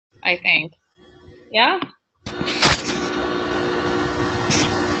I think. Yeah?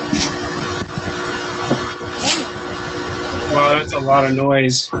 Wow, that's a lot of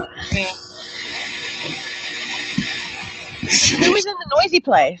noise. Yeah. Who was in the noisy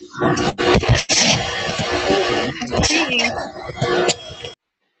place?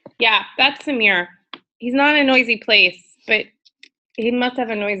 Yeah, that's Samir. He's not in a noisy place, but he must have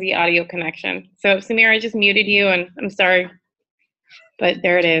a noisy audio connection. So Samir, I just muted you, and I'm sorry, but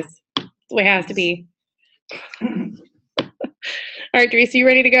there it is. It's the way it has to be. All right, Dries, are you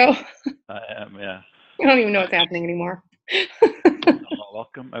ready to go? I am, yeah. I don't even know what's happening anymore.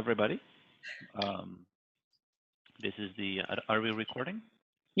 Welcome, everybody. This is are we recording?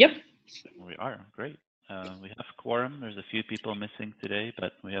 Yep. We are, great. We have quorum. There's a few people missing today,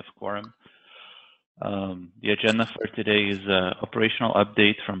 but we have quorum. The agenda for today is operational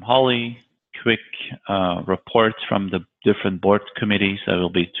update from Holly, quick reports from the different board committees that will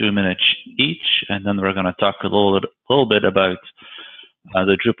be 2 minutes each, and then we're going to talk a little bit about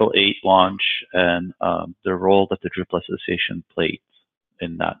the Drupal 8 launch and the role that the Drupal Association played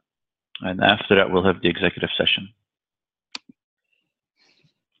in that. And after that, we'll have the executive session.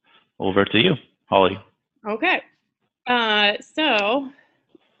 Over to you, Holly. Okay. So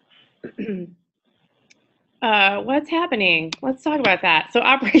what's happening? Let's talk about that. So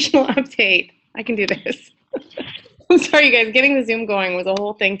operational update. I can do this. I'm sorry, you guys. Getting the Zoom going was a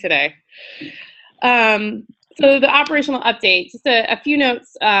whole thing today. So the operational update, just a few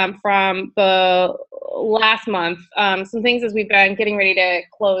notes from the last month. Some things as we've been getting ready to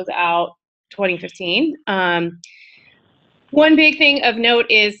close out 2015. One big thing of note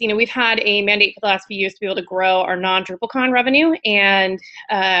is, we've had a mandate for the last few years to be able to grow our non-DrupalCon revenue, and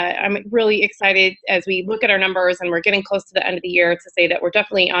I'm really excited as we look at our numbers and we're getting close to the end of the year to say that we're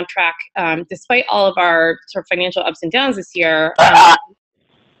definitely on track, despite all of our sort of financial ups and downs this year.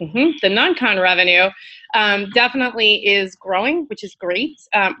 The non-con revenue definitely is growing, which is great.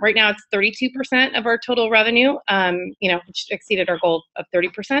 Right now it's 32% of our total revenue, which exceeded our goal of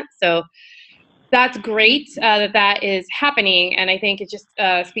 30%. So that's great that is happening, and I think it just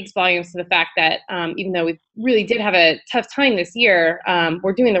speaks volumes to the fact that even though we really did have a tough time this year,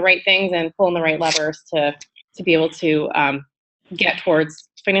 we're doing the right things and pulling the right levers to be able to get towards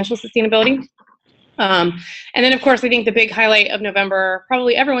financial sustainability. And then, of course, I think the big highlight of November,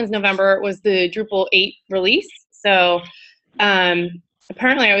 probably everyone's November, was the Drupal 8 release. So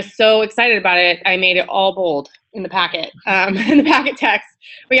apparently I was so excited about it, I made it all bold in the packet, in the packet text.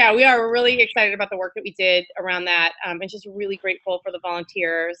 But yeah, we are really excited about the work that we did around that. And just really grateful for the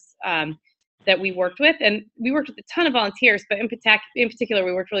volunteers that we worked with. And we worked with a ton of volunteers, but in particular,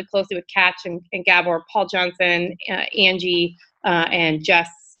 we worked really closely with Catch and Gabor, Paul Johnson, Angie, and Jess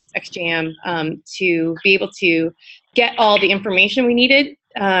XJam to be able to get all the information we needed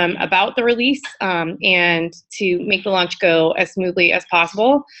about the release and to make the launch go as smoothly as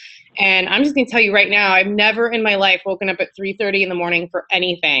possible. And I'm just going to tell you right now, I've never in my life woken up at 3:30 in the morning for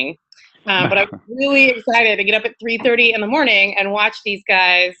anything. But I'm really excited to get up at 3:30 in the morning and watch these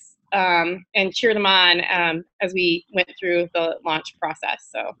guys and cheer them on as we went through the launch process.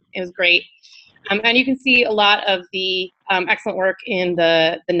 So it was great. And you can see a lot of the excellent work in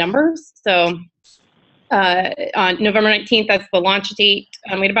the numbers. So on November 19th, that's the launch date.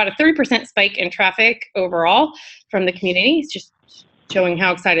 We had about a 30% spike in traffic overall from the community. It's just showing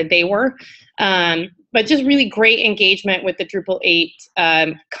how excited they were. But just really great engagement with the Drupal 8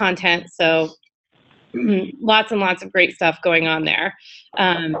 content. So lots and lots of great stuff going on there.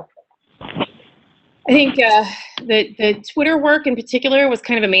 I think the Twitter work in particular was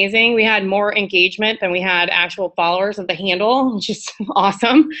kind of amazing. We had more engagement than we had actual followers of the handle, which is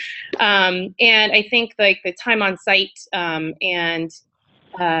awesome. And I think like the time on site and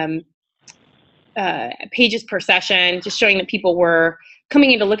pages per session, just showing that people were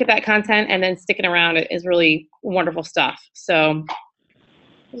coming in to look at that content and then sticking around is really wonderful stuff. So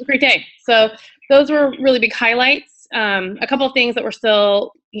it was a great day. So those were really big highlights. A couple of things that we're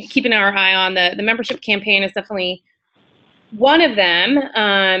still keeping our eye on. The membership campaign is definitely one of them.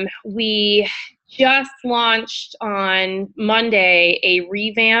 We just launched on Monday a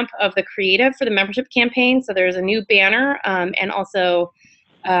revamp of the creative for the membership campaign. So there's a new banner and also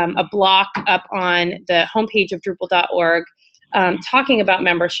a block up on the homepage of Drupal.org talking about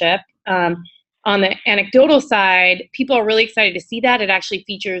membership. On the anecdotal side, people are really excited to see that. It actually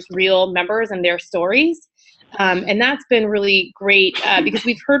features real members and their stories. And that's been really great because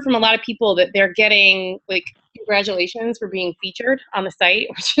we've heard from a lot of people that they're getting like congratulations for being featured on the site,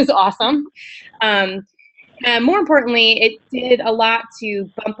 which is awesome. And more importantly, it did a lot to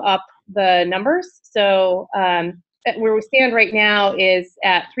bump up the numbers. So where we stand right now is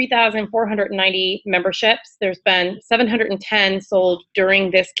at 3,490 memberships. There's been 710 sold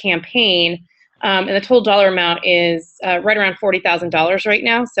during this campaign, and the total dollar amount is right around $40,000 right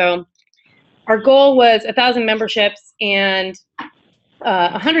now. So our goal was 1,000 memberships and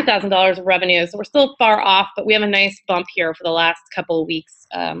 $100,000 of revenue. So we're still far off, but we have a nice bump here for the last couple of weeks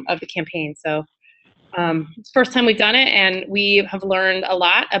of the campaign. So it's the first time we've done it, and we have learned a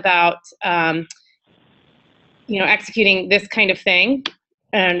lot about executing this kind of thing.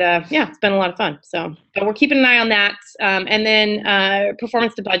 And yeah, it's been a lot of fun. So but we're keeping an eye on that. And then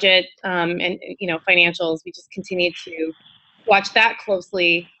performance to budget and financials, we just continue to watch that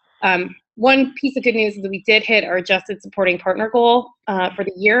closely. One piece of good news is that we did hit our adjusted supporting partner goal for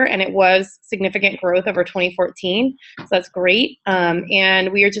the year, and it was significant growth over 2014. So that's great.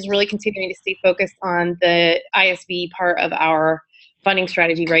 And we are just really continuing to stay focused on the ISV part of our funding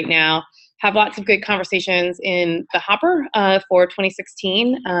strategy right now. Have lots of good conversations in the hopper for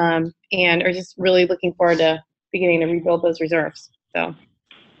 2016, and are just really looking forward to beginning to rebuild those reserves. So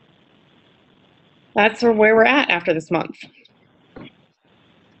that's where we're at after this month.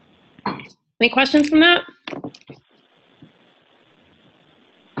 Any questions from that?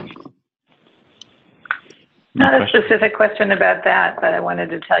 Not a specific question about that, but I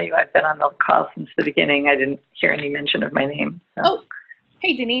wanted to tell you I've been on the call since the beginning. I didn't hear any mention of my name. So. Oh,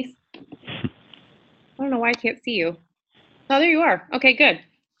 hey, Denise. I don't know why I can't see you. Oh, there you are. Okay, good.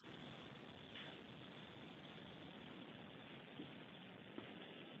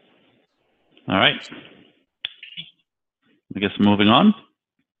 All right. I guess moving on.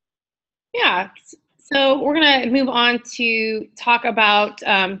 Yeah. So we're going to move on to talk about,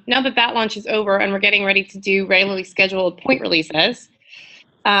 now that that launch is over and we're getting ready to do regularly scheduled point releases,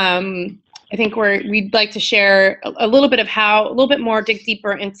 I think we'd like to share a little bit more, dig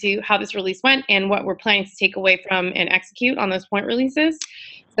deeper into how this release went and what we're planning to take away from and execute on those point releases.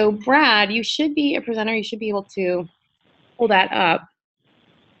 So Brad, you should be a presenter. You should be able to pull that up.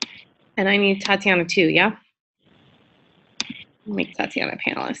 And I need Tatiana too, yeah? I'll make Tatiana a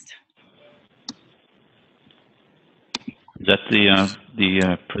panelist. Is that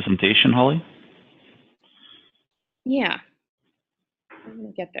the presentation, Holly? Yeah. I'm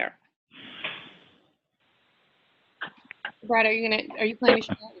gonna get there. Brad, are you planning to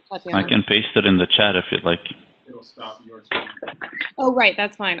share that with Tatiana? I can paste it in the chat if you'd like. It'll stop your screen. Oh, right,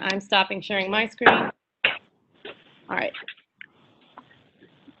 that's fine. I'm stopping sharing my screen. All right.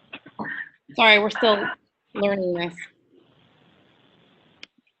 Sorry, we're still learning this.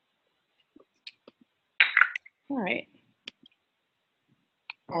 All right.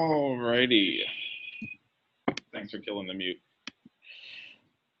 Alrighty. Thanks for killing the mute.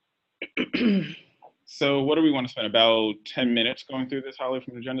 So what do we want to spend? About 10 minutes going through this, Holly,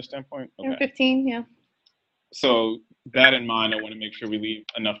 from an agenda standpoint? Okay. 15, yeah. So that in mind, I want to make sure we leave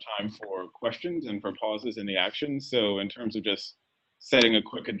enough time for questions and for pauses in the action. So in terms of just setting a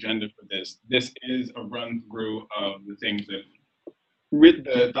quick agenda for this, this is a run through of the things that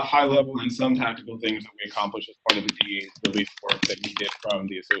the high level and some tactical things that we accomplished as part of the DA's release work that we did from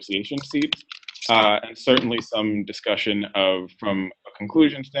the association seat. And certainly some discussion of, from a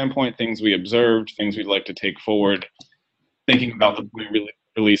conclusion standpoint, things we observed, things we'd like to take forward, thinking about the point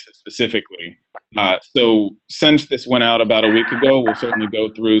releases specifically. So since this went out about a week ago, we'll certainly go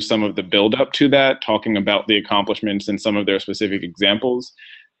through some of the build up to that, talking about the accomplishments and some of their specific examples.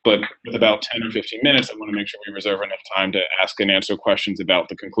 But with about 10 or 15 minutes, I want to make sure we reserve enough time to ask and answer questions about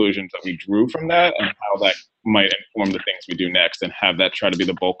the conclusions that we drew from that and how that might inform the things we do next, and have that try to be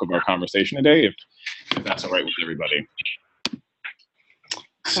the bulk of our conversation today, if that's all right with everybody.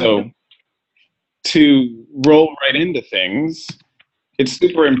 So to roll right into things, it's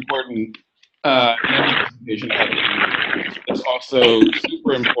super important in any presentation ahead of time. It's also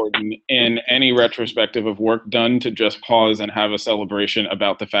super important in any retrospective of work done to just pause and have a celebration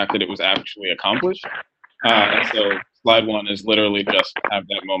about the fact that it was actually accomplished. And so slide one is literally just have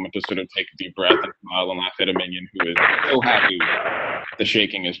that moment to sort of take a deep breath and smile and laugh at a minion who is so happy the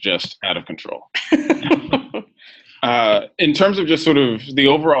shaking is just out of control. In terms of just sort of the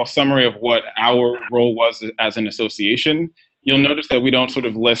overall summary of what our role was as an association, you'll notice that we don't sort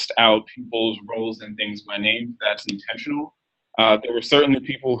of list out people's roles and things by name. That's intentional. There were certainly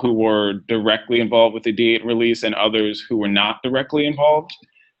people who were directly involved with the D8 release and others who were not directly involved.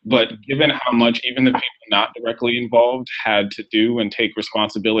 But given how much even the people not directly involved had to do and take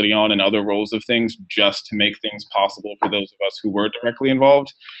responsibility on and other roles of things just to make things possible for those of us who were directly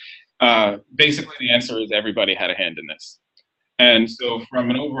involved, basically the answer is everybody had a hand in this. And so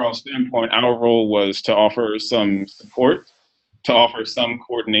from an overall standpoint, our role was to offer some support, to offer some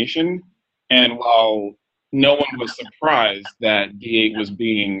coordination. And while no one was surprised that D8 was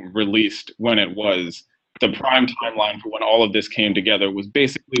being released when it was. The prime timeline for when all of this came together was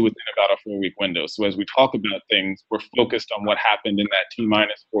basically within about a 4-week window. So as we talk about things, we're focused on what happened in that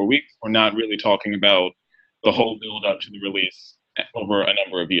T-minus 4 weeks. We're not really talking about the whole build up to the release over a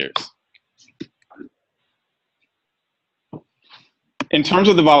number of years. In terms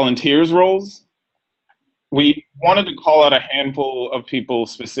of the volunteers' roles, we wanted to call out a handful of people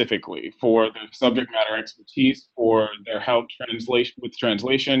specifically for their subject matter expertise, for their help with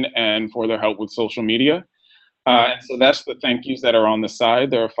translation, and for their help with social media. And so that's the thank yous that are on the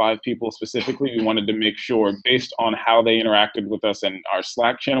side. There are 5 people specifically. We wanted to make sure, based on how they interacted with us in our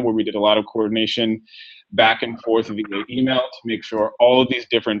Slack channel, where we did a lot of coordination back and forth via email, to make sure all of these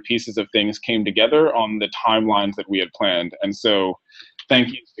different pieces of things came together on the timelines that we had planned. And so thank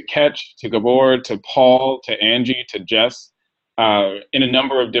yous to Ketch, to Gabor, to Paul, to Angie, to Jess, in a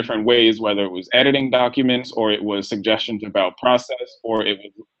number of different ways, whether it was editing documents, or it was suggestions about process, or it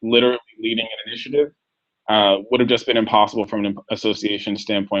was literally leading an initiative. Would have just been impossible from an association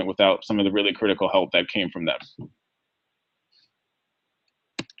standpoint without some of the really critical help that came from them.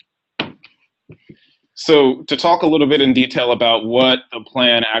 So to talk a little bit in detail about what the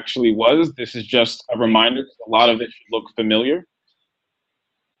plan actually was, this is just a reminder, because a lot of it should look familiar.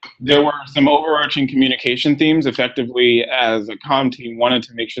 There were some overarching communication themes. Effectively, as a comm team, wanted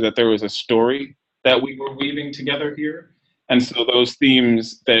to make sure that there was a story that we were weaving together here. And so those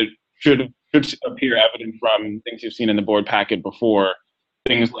themes that should appear evident from things you've seen in the board packet before,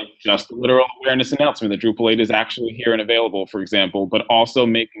 things like just the literal awareness announcement that Drupal 8 is actually here and available, for example, but also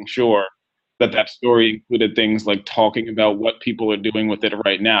making sure that that story included things like talking about what people are doing with it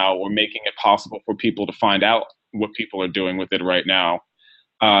right now, or making it possible for people to find out what people are doing with it right now.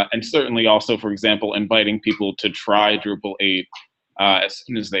 And certainly also, for example, inviting people to try Drupal 8 as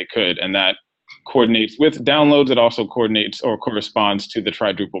soon as they could. And that coordinates with downloads. It also coordinates or corresponds to the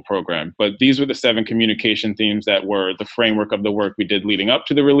Try Drupal program. But these were the 7 communication themes that were the framework of the work we did leading up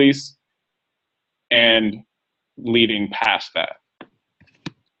to the release and leading past that.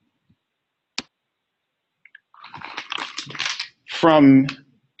 Am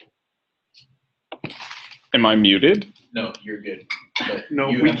I muted? No, you're good. But No,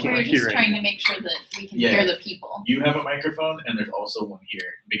 we can't We're hear just trying it. to make sure that we can Yeah. hear the people. You have a microphone, and there's also one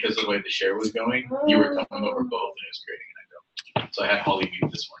here. Because of the way the share was going, you were coming over both, and it was creating an echo. So I had Holly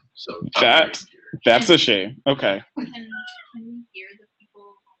mute this one. So talk to your computer. That's a shame. Okay. Can we hear the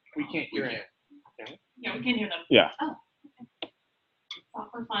people? We can't hear We it. Yeah, we can hear them. Yeah. Oh, okay.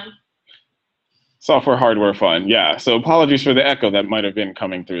 Software fun. Software, hardware, fun. Yeah. So apologies for the echo that might have been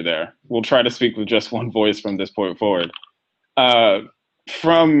coming through there. We'll try to speak with just one voice from this point forward.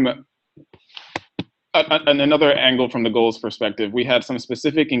 From another angle from the goals perspective, we had some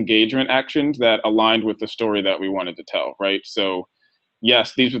specific engagement actions that aligned with the story that we wanted to tell, right? So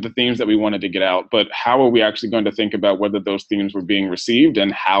yes, these were the themes that we wanted to get out, but how are we actually going to think about whether those themes were being received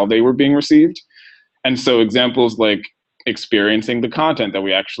and how they were being received? And so examples like experiencing the content that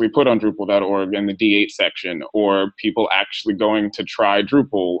we actually put on Drupal.org in the D8 section, or people actually going to try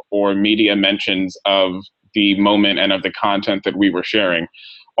Drupal, or media mentions of the moment and of the content that we were sharing.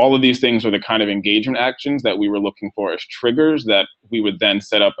 All of these things were the kind of engagement actions that we were looking for as triggers that we would then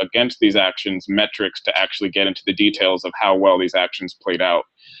set up against these actions, metrics to actually get into the details of how well these actions played out.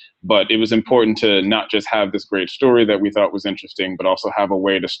 But it was important to not just have this great story that we thought was interesting, but also have a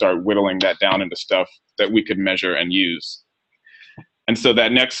way to start whittling that down into stuff that we could measure and use. And so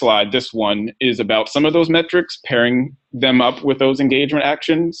that next slide, this one, is about some of those metrics, pairing them up with those engagement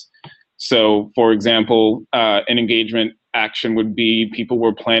actions. So for example, an engagement action would be people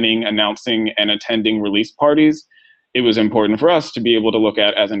were planning, announcing, and attending release parties. It was important for us to be able to look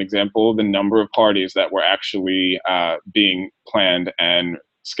at, as an example, the number of parties that were actually being planned and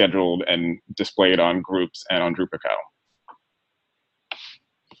scheduled and displayed on groups and on Drupal.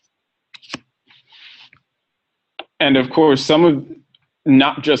 And of course, some of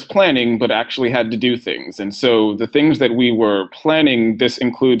not just planning, but actually had to do things. And so the things that we were planning, this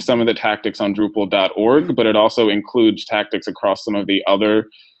includes some of the tactics on Drupal.org, but it also includes tactics across some of the other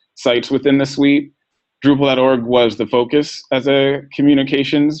sites within the suite. Drupal.org was the focus as a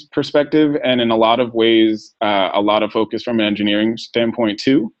communications perspective, and in a lot of ways, a lot of focus from an engineering standpoint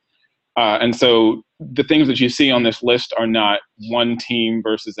too. And so the things that you see on this list are not one team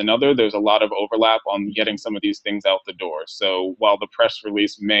versus another. There's a lot of overlap on getting some of these things out the door. So while the press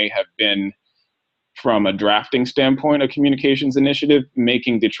release may have been, from a drafting standpoint, a communications initiative,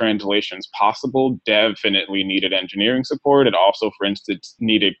 making the translations possible definitely needed engineering support. It also, for instance,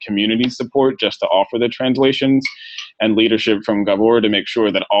 needed community support just to offer the translations, and leadership from Gabor to make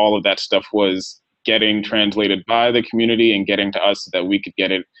sure that all of that stuff was getting translated by the community and getting to us so that we could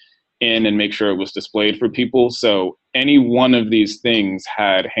get it in and make sure it was displayed for people. So any one of these things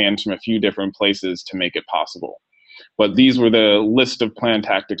had hands from a few different places to make it possible. But these were the list of plan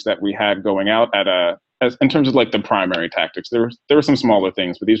tactics that we had going out in terms of like the primary tactics. There were some smaller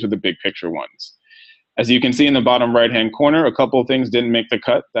things, but these were the big picture ones. As you can see in the bottom right-hand corner, a couple of things didn't make the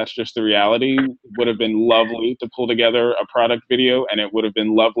cut. That's just the reality. It would have been lovely to pull together a product video, and it would have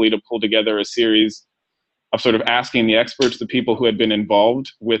been lovely to pull together a series of sort of asking the experts, the people who had been involved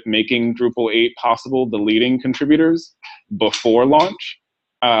with making Drupal 8 possible, the leading contributors before launch.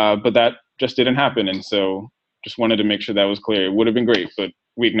 But that just didn't happen. And so just wanted to make sure that was clear. It would have been great, but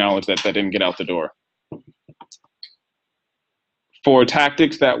we acknowledge that that didn't get out the door. For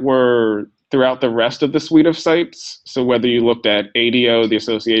tactics that were throughout the rest of the suite of sites, so whether you looked at ADO, the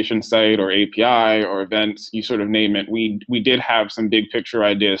association site, or API, or events, you sort of name it, we did have some big picture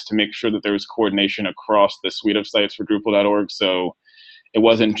ideas to make sure that there was coordination across the suite of sites for Drupal.org. So it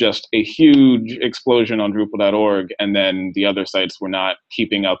wasn't just a huge explosion on Drupal.org, and then the other sites were not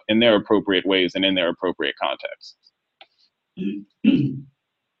keeping up in their appropriate ways and in their appropriate contexts.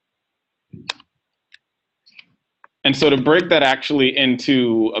 And so to break that actually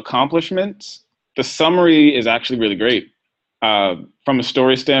into accomplishments, the summary is actually really great. From a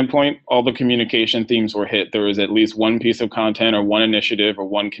story standpoint, all the communication themes were hit. There was at least one piece of content or one initiative or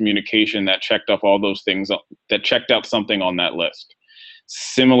one communication that checked off all those things, that checked out something on that list.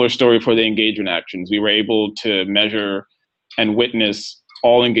 Similar story for the engagement actions. We were able to measure and witness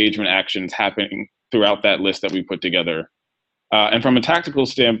all engagement actions happening throughout that list that we put together. And from a tactical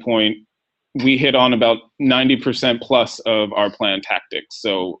standpoint, we hit on about 90% plus of our planned tactics.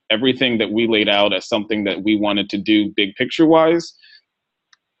 So everything that we laid out as something that we wanted to do big picture wise,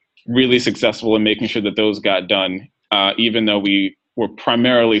 really successful in making sure that those got done, even though we were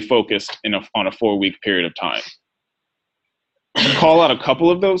primarily focused on a 4-week period of time. Call out a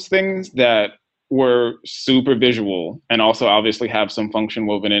couple of those things that were super visual and also obviously have some function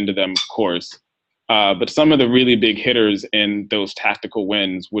woven into them, of course. But some of the really big hitters in those tactical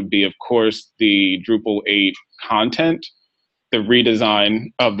wins would be, of course, the Drupal 8 content, the redesign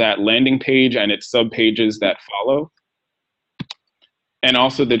of that landing page and its subpages that follow, and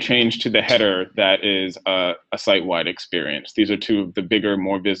also the change to the header that is a site-wide experience. These are two of the bigger,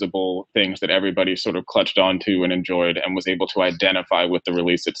 more visible things that everybody sort of clutched onto and enjoyed and was able to identify with the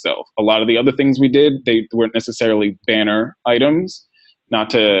release itself. A lot of the other things we did, they weren't necessarily banner items, not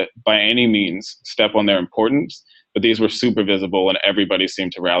to by any means step on their importance, but these were super visible and everybody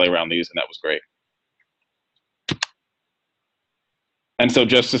seemed to rally around these, and that was great. And so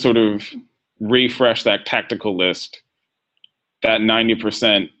just to sort of refresh that tactical list, that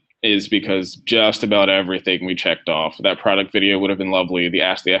 90% is because just about everything we checked off. That product video would have been lovely. The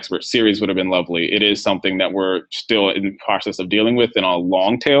Ask the Expert series would have been lovely. It is something that we're still in the process of dealing with in a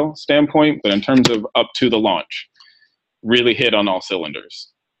long tail standpoint, but in terms of up to the launch, really hit on all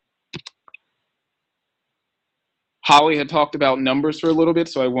cylinders. Holly had talked about numbers for a little bit,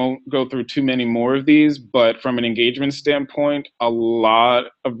 so I won't go through too many more of these, but from an engagement standpoint, a lot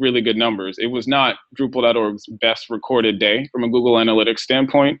of really good numbers. It was not Drupal.org's best recorded day from a Google Analytics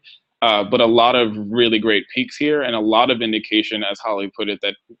standpoint, but a lot of really great peaks here and a lot of indication, as Holly put it,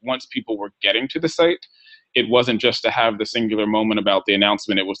 that once people were getting to the site, it wasn't just to have the singular moment about the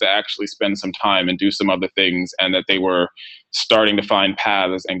announcement, it was to actually spend some time and do some other things, and that they were starting to find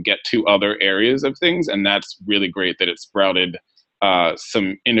paths and get to other areas of things. And that's really great that it sprouted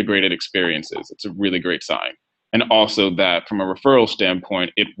some integrated experiences. It's a really great sign. And also that from a referral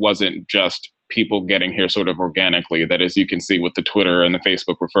standpoint, it wasn't just people getting here sort of organically, that as you can see with the Twitter and the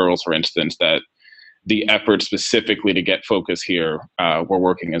Facebook referrals, for instance, that the effort specifically to get focus here were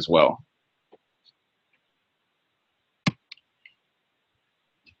working as well.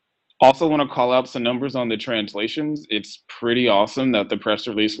 Also want to call out some numbers on the translations. It's pretty awesome that the press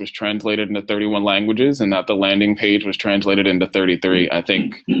release was translated into 31 languages and that the landing page was translated into 33. I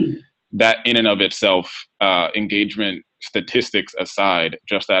think that in and of itself, engagement statistics aside,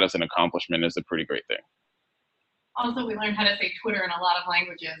 just that as an accomplishment is a pretty great thing. Also, we learned how to say Twitter in a lot of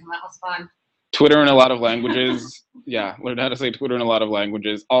languages, and that was fun. Twitter in a lot of languages. Yeah, learned how to say Twitter in a lot of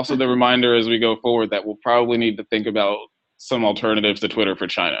languages. Also, the reminder as we go forward that we'll probably need to think about some alternatives to Twitter for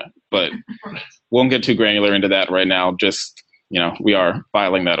China, but won't get too granular into that right now. Just, you know, we are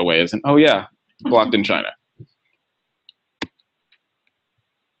filing that away as an, oh yeah, blocked in China.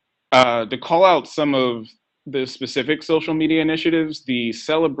 To call out some of the specific social media initiatives, the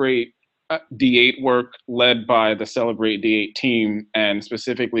Celebrate D8 work led by the Celebrate D8 team and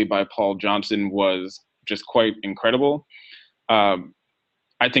specifically by Paul Johnson was just quite incredible.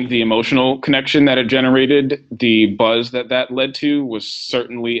 I think the emotional connection that it generated, the buzz that that led to, was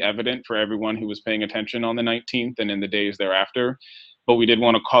certainly evident for everyone who was paying attention on the 19th and in the days thereafter. But we did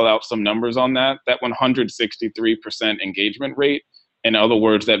want to call out some numbers on that. That 163% engagement rate, in other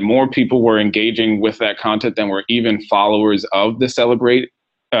words, that more people were engaging with that content than were even followers of the Celebrate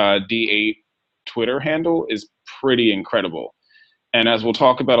D8 Twitter handle, is pretty incredible. And as we'll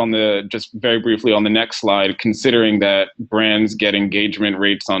talk about just very briefly on the next slide, considering that brands get engagement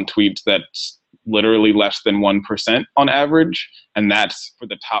rates on tweets that's literally less than 1% on average, and that's for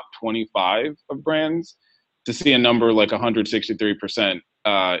the top 25 of brands, to see a number like 163%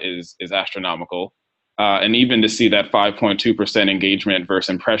 is astronomical. And even to see that 5.2% engagement versus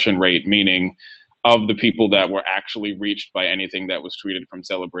impression rate, meaning of the people that were actually reached by anything that was tweeted from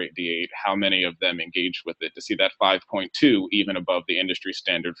Celebrate D8, how many of them engaged with it? To see that 5.2, even above the industry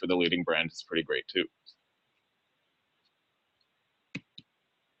standard for the leading brands, is pretty great too.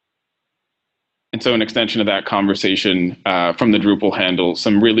 And so an extension of that conversation from the Drupal handle,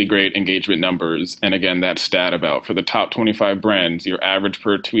 some really great engagement numbers. And again, that stat about for the top 25 brands, your average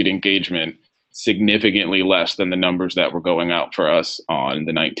per tweet engagement, significantly less than the numbers that were going out for us on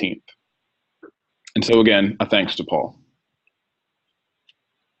the 19th. And so again, a thanks to Paul.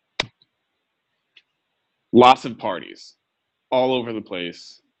 Lots of parties all over the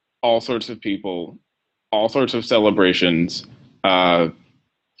place, all sorts of people, all sorts of celebrations. I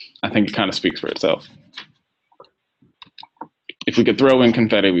think it kind of speaks for itself. If we could throw in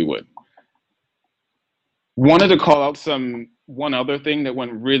confetti, we would. Wanted to call out one other thing that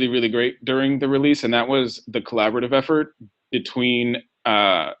went really, really great during the release, and that was the collaborative effort between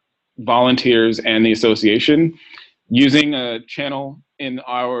volunteers and the association, using a channel in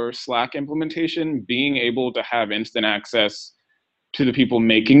our Slack implementation, being able to have instant access to the people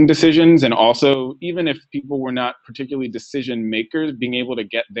making decisions, and also, even if people were not particularly decision makers, being able to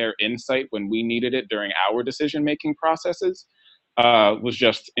get their insight when we needed it during our decision making processes was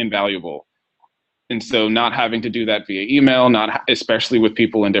just invaluable. And so not having to do that via email, especially with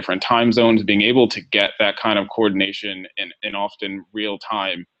people in different time zones, being able to get that kind of coordination in often real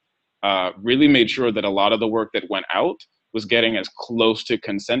time really made sure that a lot of the work that went out was getting as close to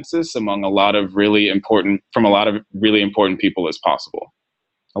consensus among a lot of really important people as possible.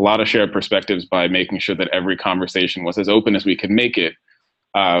 A lot of shared perspectives by making sure that every conversation was as open as we could make it,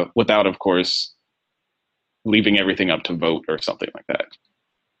 without, of course, leaving everything up to vote or something like that.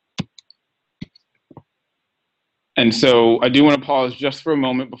 And so I do want to pause just for a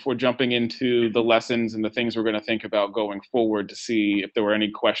moment before jumping into the lessons and the things we're going to think about going forward to see if there were any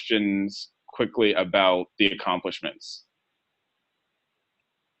questions quickly about the accomplishments.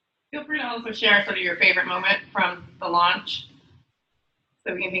 Feel free to also share sort of your favorite moment from the launch,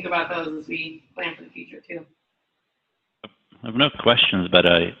 so we can think about those as we plan for the future too. I have no questions, but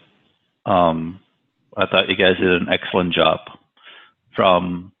I thought you guys did an excellent job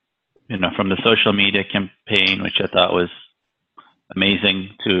from the social media campaign, which I thought was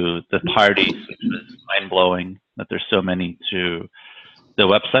amazing, to the parties, which was mind-blowing that there's so many, to the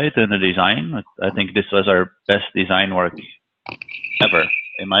website and the design. I think this was our best design work ever,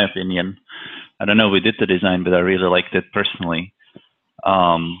 in my opinion. I don't know if we did the design, but I really liked it personally.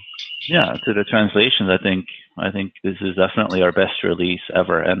 Yeah, to the translations, I think this is definitely our best release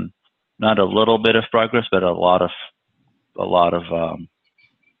ever, and not a little bit of progress, but a lot of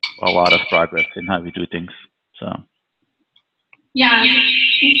progress in how we do things. So. Yeah.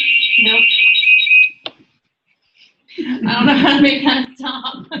 Nope. I don't know how to make that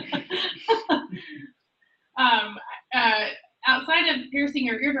stop. Outside of piercing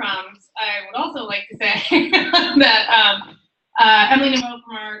your eardrums, I would also like to say that Emily Naveau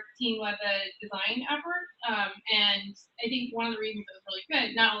from our team led the design effort, and I think one of the reasons it was really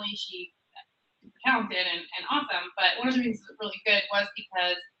good, not only is she super talented and awesome, but one of the reasons it was really good was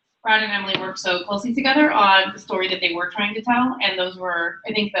because Brad and Emily worked so closely together on the story that they were trying to tell, and those were,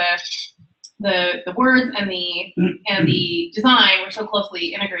 I think, the words and the design were so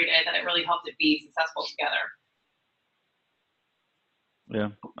closely integrated that it really helped it be successful together. Yeah,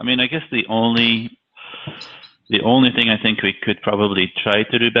 I mean, I guess the only thing I think we could probably try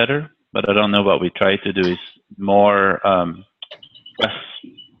to do better, but I don't know what we try to do, is more press,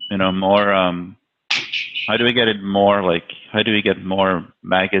 more. How do we get it more like? How do we get more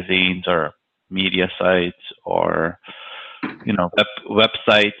magazines or media sites or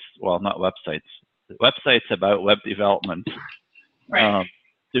websites? Well, not websites. Websites about web development, right?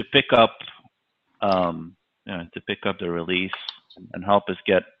 To pick up the release and help us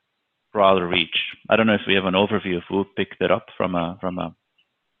get broader reach. I don't know if we have an overview of who picked it up from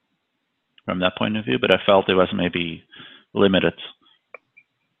that point of view, but I felt it was maybe limited.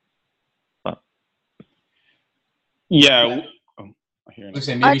 Yeah. Oh, I hear I you. was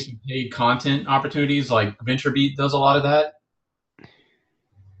saying maybe some paid content opportunities, like VentureBeat does a lot of that.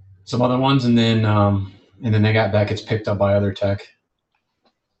 Some other ones, and then that gets picked up by other tech.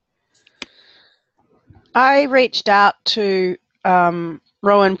 I reached out to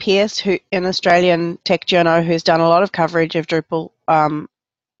Rowan Pearce, who an Australian tech journo who's done a lot of coverage of Drupal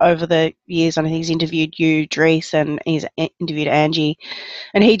over the years. I think he's interviewed you, Dries, and he's interviewed Angie,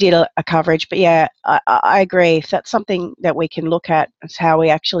 and he did a coverage. But yeah, I agree. If that's something that we can look at, is how we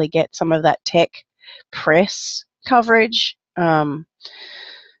actually get some of that tech press coverage.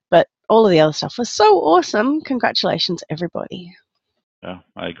 But all of the other stuff was so awesome. Congratulations, everybody. Yeah,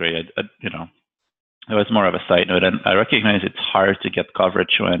 I agree. It was more of a side note, and I recognize it's hard to get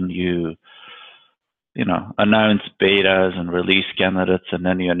coverage when you announce betas and release candidates, and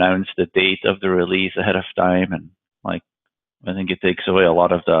then you announce the date of the release ahead of time, and like I think it takes away a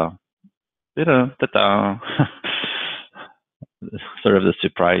lot of the sort of the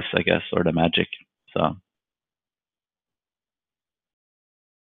surprise, I guess, or the magic. So.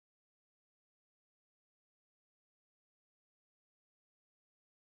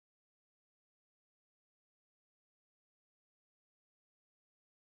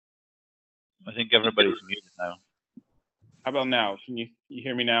 I think everybody's muted now. How about now? Can you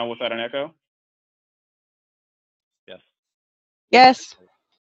hear me now without an echo? Yes. Yes.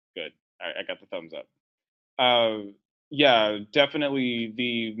 Good. I got the thumbs up. Yeah, definitely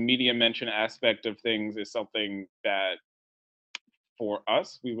the media mention aspect of things is something that for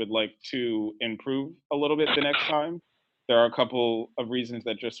us, we would like to improve a little bit the next time. There are a couple of reasons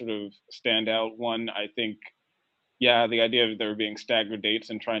that just sort of stand out. One, I think, yeah, the idea of there being staggered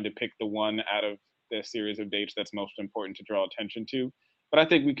dates and trying to pick the one out of the series of dates that's most important to draw attention to. But I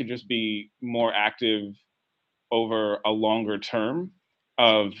think we could just be more active over a longer term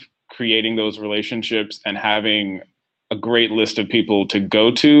of creating those relationships and having a great list of people to go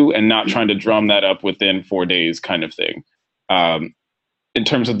to and not trying to drum that up within 4 days kind of thing. In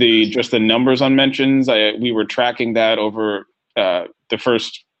terms of just the numbers on mentions, we were tracking that over the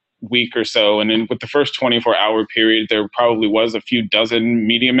first week or so. And then with the first 24-hour period, there probably was a few dozen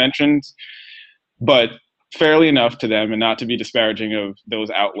media mentions, but fairly enough to them, and not to be disparaging of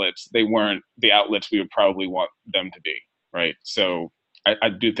those outlets, they weren't the outlets we would probably want them to be, right? So I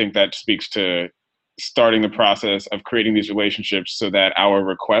do think that speaks to starting the process of creating these relationships so that our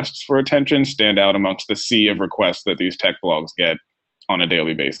requests for attention stand out amongst the sea of requests that these tech blogs get on a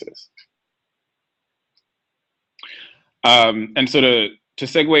daily basis. And so to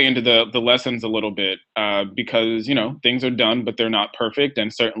segue into the lessons a little bit, because things are done, but they're not perfect,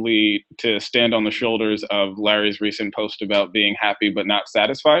 and certainly to stand on the shoulders of Larry's recent post about being happy but not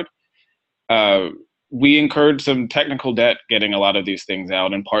satisfied, we incurred some technical debt getting a lot of these things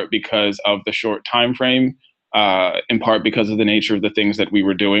out, in part because of the short time frame, in part because of the nature of the things that we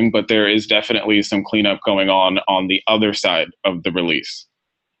were doing. But there is definitely some cleanup going on the other side of the release.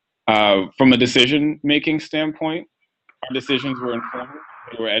 From a decision-making standpoint, our decisions were informed,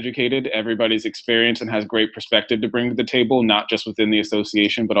 they were educated, everybody's experienced and has great perspective to bring to the table, not just within the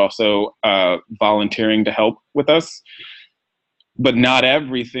association, but also volunteering to help with us. But not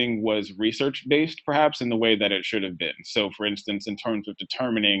everything was research-based, perhaps, in the way that it should have been. So, for instance, in terms of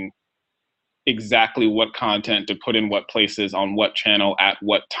determining exactly what content to put in what places, on what channel, at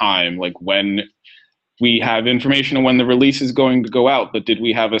what time, like when we have information on when the release is going to go out, but did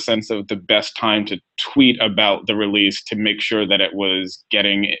we have a sense of the best time to tweet about the release to make sure that it was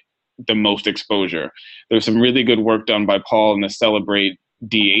getting the most exposure? There's some really good work done by Paul in the Celebrate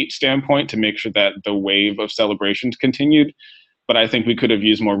D8 standpoint to make sure that the wave of celebrations continued. But I think we could have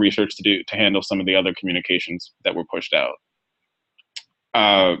used more research to handle some of the other communications that were pushed out.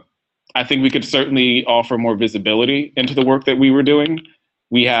 I think we could certainly offer more visibility into the work that we were doing.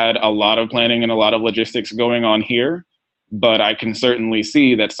 We had a lot of planning and a lot of logistics going on here, but I can certainly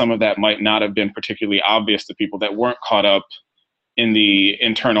see that some of that might not have been particularly obvious to people that weren't caught up in the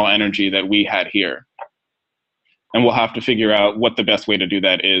internal energy that we had here. And we'll have to figure out what the best way to do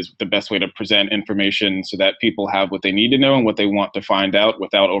that is, the best way to present information so that people have what they need to know and what they want to find out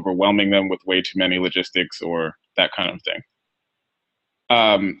without overwhelming them with way too many logistics or that kind of thing.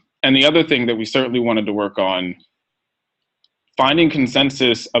 And the other thing that we certainly wanted to work on, finding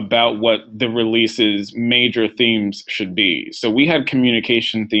consensus about what the release's major themes should be. So we had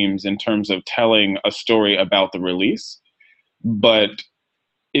communication themes in terms of telling a story about the release, but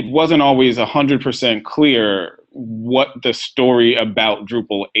it wasn't always 100% clear what the story about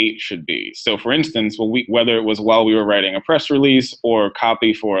Drupal 8 should be. So for instance, whether it was while we were writing a press release or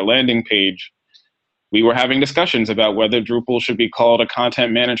copy for a landing page, we were having discussions about whether Drupal should be called a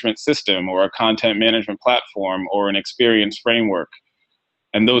content management system or a content management platform or an experience framework.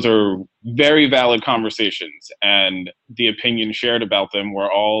 And those are very valid conversations, and the opinions shared about them were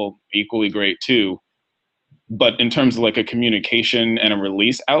all equally great too. But in terms of like a communication and a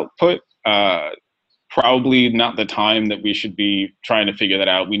release output, probably not the time that we should be trying to figure that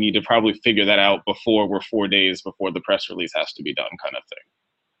out. We need to probably figure that out before we're 4 days before the press release has to be done, kind of thing.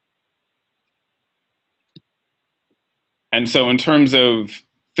 And so in terms of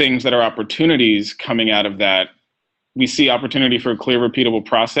things that are opportunities coming out of that, we see opportunity for a clear, repeatable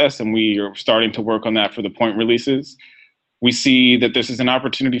process, and we are starting to work on that for the point releases. We see that this is an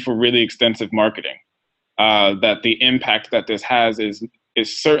opportunity for really extensive marketing, that the impact that this has is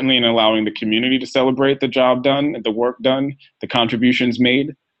certainly in allowing the community to celebrate the job done, the work done, the contributions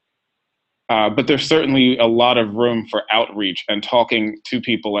made. But there's certainly a lot of room for outreach and talking to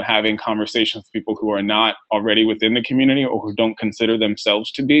people and having conversations with people who are not already within the community or who don't consider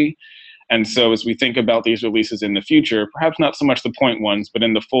themselves to be. And so as we think about these releases in the future, perhaps not so much the point ones, but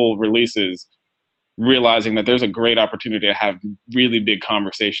in the full releases, realizing that there's a great opportunity to have really big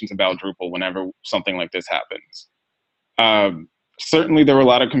conversations about Drupal whenever something like this happens. Certainly there were a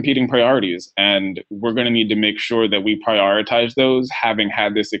lot of competing priorities, and we're going to need to make sure that we prioritize those, having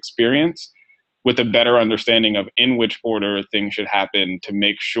had this experience, with a better understanding of in which order things should happen to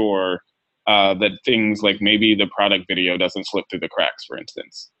make sure that things like maybe the product video doesn't slip through the cracks, for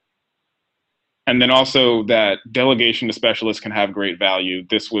instance. And then also that delegation to specialists can have great value.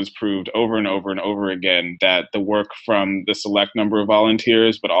 This was proved over and over and over again, that the work from the select number of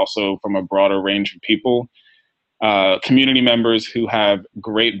volunteers, but also from a broader range of people, community members who have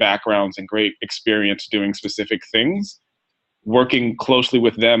great backgrounds and great experience doing specific things, working closely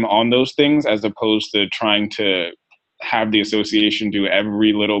with them on those things as opposed to trying to have the association do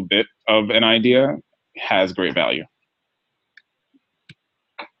every little bit of an idea has great value.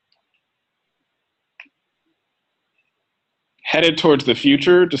 Headed towards the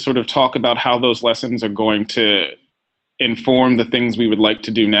future to sort of talk about how those lessons are going to inform the things we would like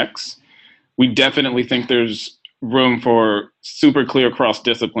to do next. We definitely think there's room for super clear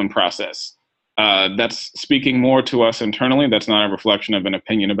cross-discipline process. That's speaking more to us internally. That's not a reflection of an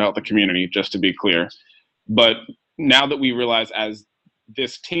opinion about the community, just to be clear. But now that we realize as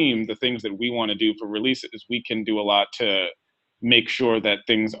this team, the things that we want to do for releases, we can do a lot to make sure that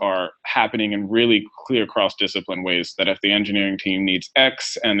things are happening in really clear cross-discipline ways, that if the engineering team needs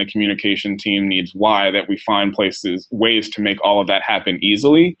X and the communication team needs Y, that we find ways to make all of that happen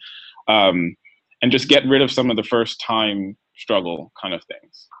easily, and just get rid of some of the first time struggle kind of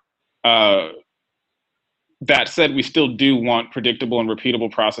things. That said, we still do want predictable and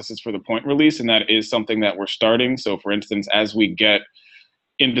repeatable processes for the point release, and that is something that we're starting. So for instance, as we get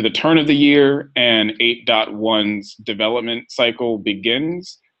into the turn of the year and 8.1's development cycle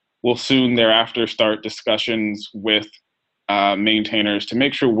begins, we'll soon thereafter start discussions with maintainers to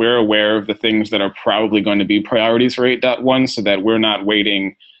make sure we're aware of the things that are probably going to be priorities for 8.1 so that we're not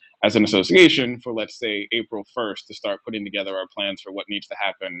waiting as an association for, let's say, April 1st to start putting together our plans for what needs to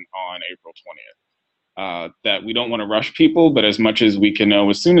happen on April 20th. That we don't want to rush people, but as much as we can know,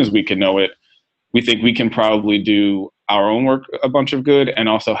 as soon as we can know it, we think we can probably do our own work a bunch of good and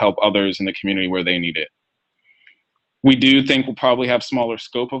also help others in the community where they need it. We do think we'll probably have smaller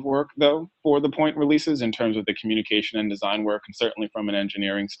scope of work, though, for the point releases in terms of the communication and design work, and certainly from an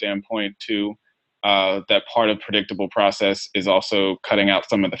engineering standpoint, too. That part of predictable process is also cutting out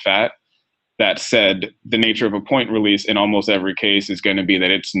some of the fat. That said, the nature of a point release in almost every case is going to be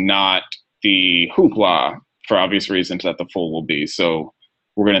that it's not the hoopla, for obvious reasons, that the full will be. So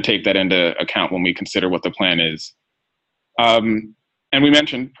we're going to take that into account when we consider what the plan is. And we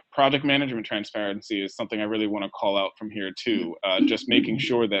mentioned project management transparency is something I really want to call out from here too. Just making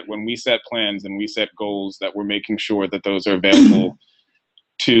sure that when we set plans and we set goals, that we're making sure that those are available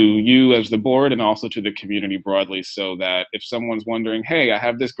to you as the board and also to the community broadly, so that if someone's wondering, hey, I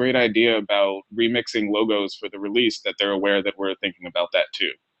have this great idea about remixing logos for the release, that they're aware that we're thinking about that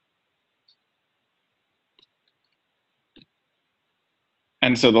too.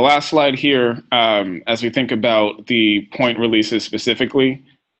 And so the last slide here, as we think about the point releases specifically,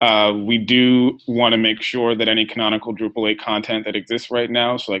 we do want to make sure that any canonical Drupal 8 content that exists right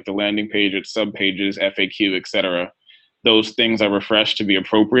now, so like the landing page, its subpages, FAQ, etc., those things are refreshed to be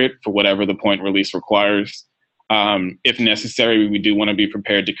appropriate for whatever the point release requires. If necessary, we do want to be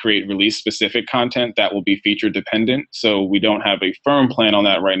prepared to create release-specific content that will be feature-dependent. So we don't have a firm plan on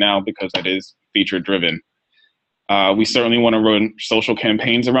that right now because it is feature-driven. We certainly want to run social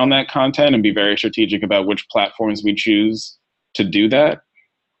campaigns around that content and be very strategic about which platforms we choose to do that.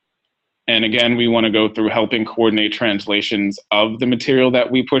 And again, we want to go through helping coordinate translations of the material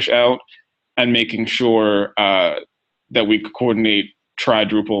that we push out and making sure that we coordinate try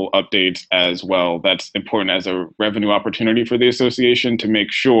Drupal updates as well. That's important as a revenue opportunity for the association to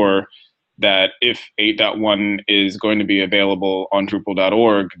make sure that if 8.1 is going to be available on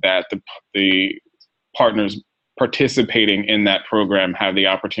Drupal.org, that the partners participating in that program have the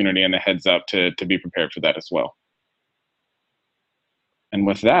opportunity and the heads up to be prepared for that as well. And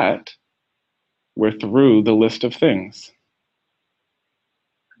with that, we're through the list of things.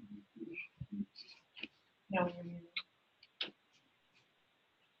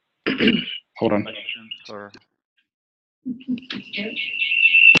 Hold on.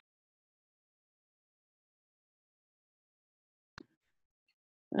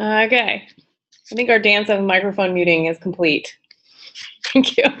 Okay. I think our dance of microphone muting is complete.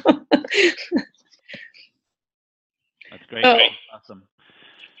 Thank you. That's great. Oh. Awesome.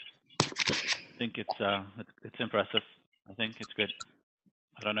 I think it's impressive. I think it's good.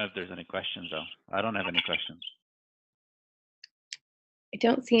 I don't know if there's any questions though. I don't have any questions. I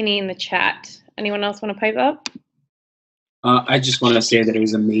don't see any in the chat. Anyone else want to pipe up? I just want to say that it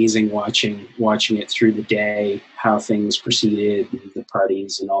was amazing watching it through the day, how things proceeded, the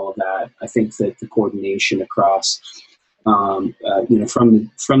parties, and all of that. I think that the coordination across, from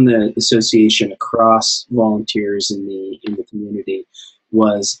the association across volunteers in the community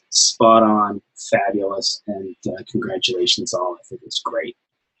was spot on, fabulous, and congratulations all. I think it's great.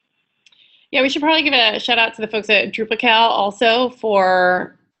 Yeah, we should probably give a shout out to the folks at Drupal also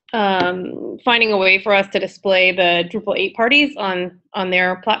for finding a way for us to display the Drupal 8 parties on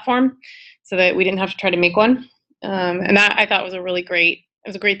their platform so that we didn't have to try to make one. And that I thought was a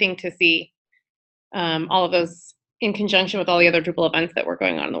great thing to see, all of those in conjunction with all the other Drupal events that were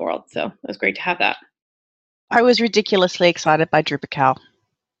going on in the world. So it was great to have that. I was ridiculously excited by Drupal.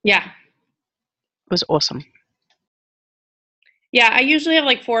 Yeah. It was awesome. Yeah, I usually have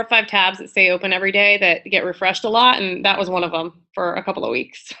like 4 or 5 tabs that stay open every day that get refreshed a lot, and that was one of them for a couple of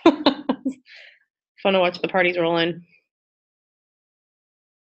weeks. Fun to watch the parties roll in.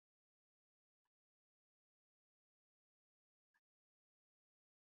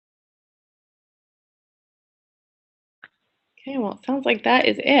 Okay, well, it sounds like that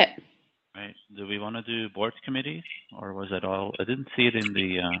is it. Right. Do we want to do board committees, or was it all? I didn't see it in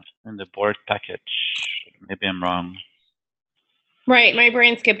the board package. Maybe I'm wrong. Right, my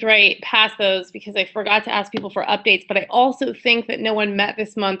brain skipped right past those because I forgot to ask people for updates, but I also think that no one met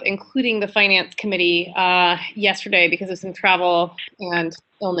this month, including the finance committee yesterday because of some travel and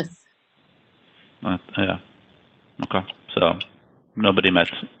illness. Yeah. Okay. So nobody met.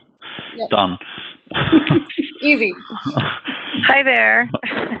 Yep. Done. Easy. Hi there.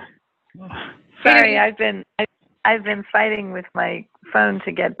 Sorry, I've been fighting with my phone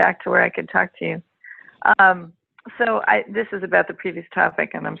to get back to where I could talk to you. So this is about the previous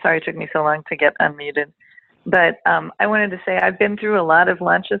topic, and I'm sorry it took me so long to get unmuted. But I wanted to say I've been through a lot of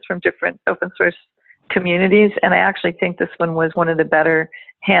launches from different open source communities, and I actually think this one was one of the better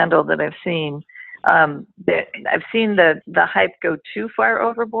handled that I've seen. I've seen the hype go too far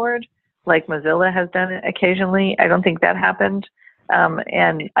overboard, like Mozilla has done it occasionally. I don't think that happened.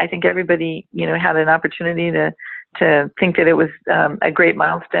 And I think everybody, had an opportunity to think that it was a great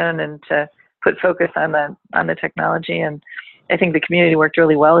milestone and to put focus on the technology. And I think the community worked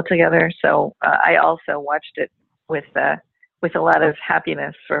really well together. So I also watched it with a lot of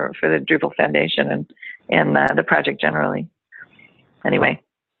happiness for the Drupal Foundation and the project generally. Anyway.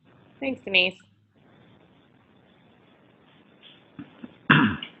 Thanks, Denise.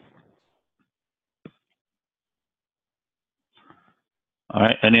 All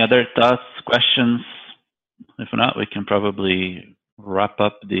right. Any other thoughts, questions? If not, we can probably wrap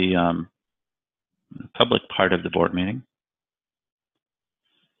up the public part of the board meeting.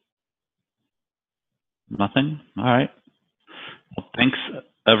 Nothing? All right. Well, thanks,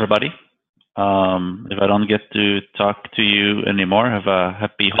 everybody. If I don't get to talk to you anymore, have a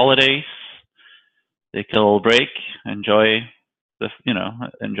happy holidays. Take a little break. Enjoy the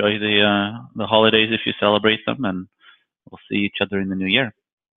holidays if you celebrate them, and we'll see each other in the new year.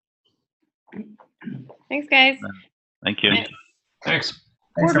 Thanks, guys. Thank you. Thanks.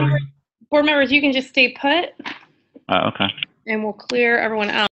 Board members, you can just stay put. Okay. And we'll clear everyone out.